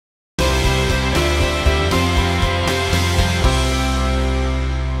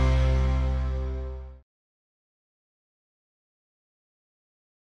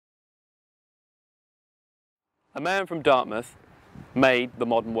A man from Dartmouth made the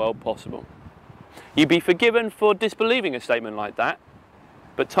modern world possible. You'd be forgiven for disbelieving a statement like that,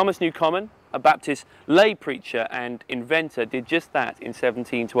 but Thomas Newcomen, a Baptist lay preacher and inventor, did just that in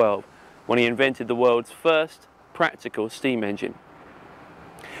 1712 when he invented the world's first practical steam engine.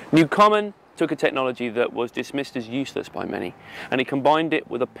 Newcomen took a technology that was dismissed as useless by many, and he combined it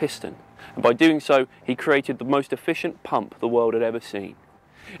with a piston, and by doing so he created the most efficient pump the world had ever seen.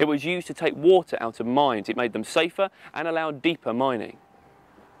 It was used to take water out of mines. It made them safer and allowed deeper mining.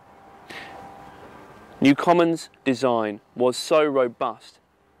 Newcomen's design was so robust,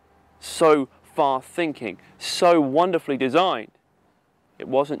 so far-thinking, so wonderfully designed, it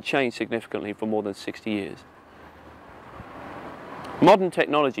wasn't changed significantly for more than 60 years. Modern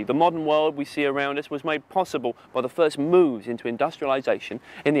technology, the modern world we see around us, was made possible by the first moves into industrialization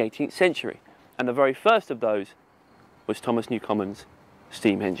in the 18th century, and the very first of those was Thomas Newcomen's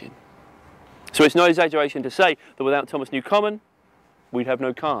steam engine. So it's no exaggeration to say that without Thomas Newcomen, we'd have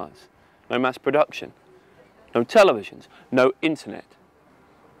no cars, no mass production, no televisions, no internet.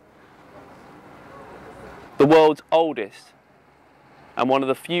 The world's oldest and one of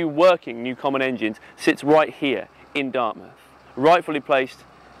the few working Newcomen engines sits right here in Dartmouth, rightfully placed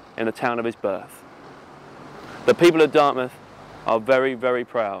in the town of his birth. The people of Dartmouth are very, very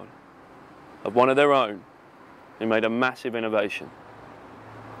proud of one of their own who made a massive innovation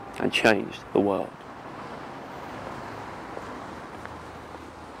and changed the world.